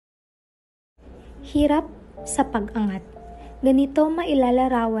Hirap sa pag-angat. Ganito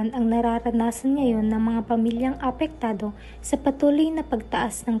mailalarawan ang nararanasan ngayon ng mga pamilyang apektado sa patuloy na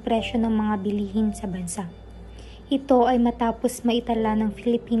pagtaas ng presyo ng mga bilihin sa bansa. Ito ay matapos maitala ng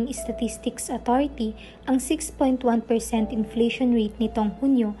Philippine Statistics Authority ang 6.1% inflation rate nitong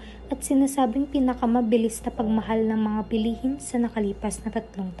Hunyo at sinasabing pinakamabilis na pagmahal ng mga bilihin sa nakalipas na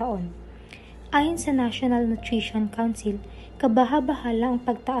 3 taon. Ayon sa National Nutrition Council, kabaha-bahala ang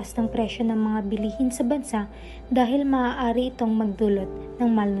pagtaas ng presyo ng mga bilihin sa bansa dahil maaari itong magdulot ng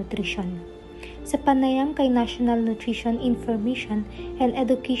malnutrisyon. Sa panayam kay National Nutrition Information and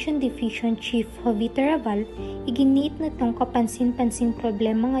Education Division Chief Jovita Raval, iginiit na itong kapansin-pansing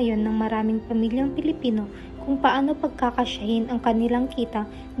problema ngayon ng maraming pamilyang Pilipino kung paano pagkakasyahin ang kanilang kita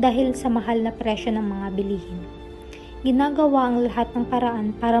dahil sa mahal na presyo ng mga bilihin. Ginagawa ang lahat ng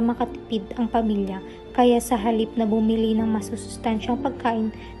paraan para makatipid ang pamilya, kaya sa halip na bumili ng masusustansyang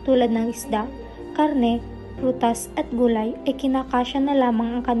pagkain tulad ng isda, karne, prutas at gulay ay kinakasya na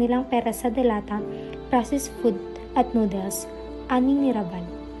lamang ang kanilang pera sa delata, processed food at noodles, ani ni Raval.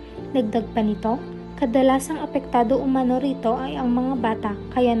 Dagdag pa nito, kadalasang apektado umano rito ay ang mga bata,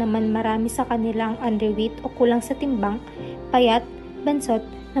 kaya naman marami sa kanila ang underweight o kulang sa timbang, payat, bansot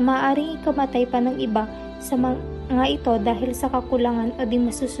na maaaring ikamatay pa ng iba sa mga ito dahil sa kakulangan o di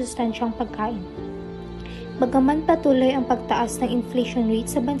masusustansyang pagkain. Bagaman patuloy ang pagtaas ng inflation rate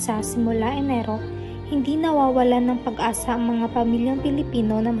sa bansa simula Enero, hindi nawawalan ng pag-asa ang mga pamilyang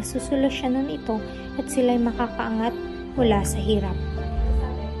Pilipino na masusolusyonan ito at sila'y makakaangat mula sa hirap.